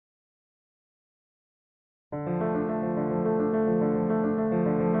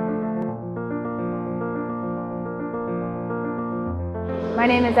My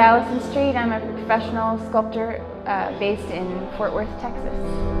name is Allison Streett. I'm a professional sculptor based in Fort Worth, Texas.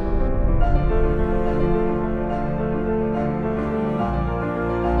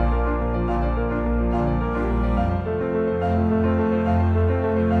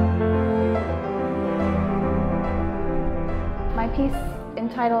 My piece,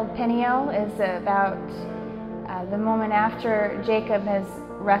 entitled Peniel, is about the moment after Jacob has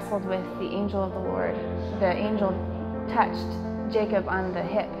wrestled with the angel of the Lord. The angel touched Jacob on the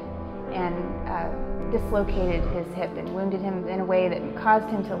hip and dislocated his hip and wounded him in a way that caused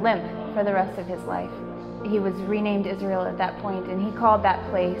him to limp for the rest of his life. He was renamed Israel at that point, and he called that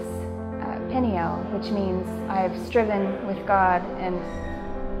place Peniel, which means I have striven with God and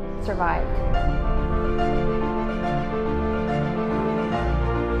survived.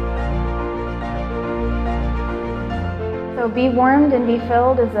 So Be Warmed and Be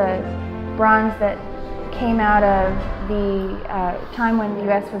Filled is a bronze that came out of the time when the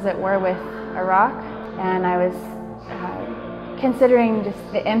U.S. was at war with Iraq, and I was considering just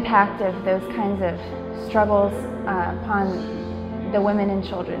the impact of those kinds of struggles upon the women and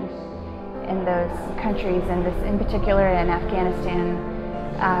children in those countries, and this in particular in Afghanistan.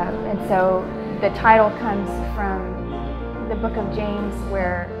 And so the title comes from the book of James,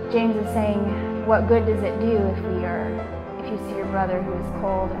 where James is saying, what good does it do if you see your brother who is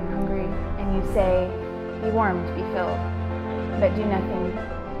cold and hungry, and you say, be warmed, be filled, but do nothing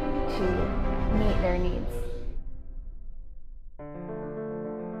to meet their needs?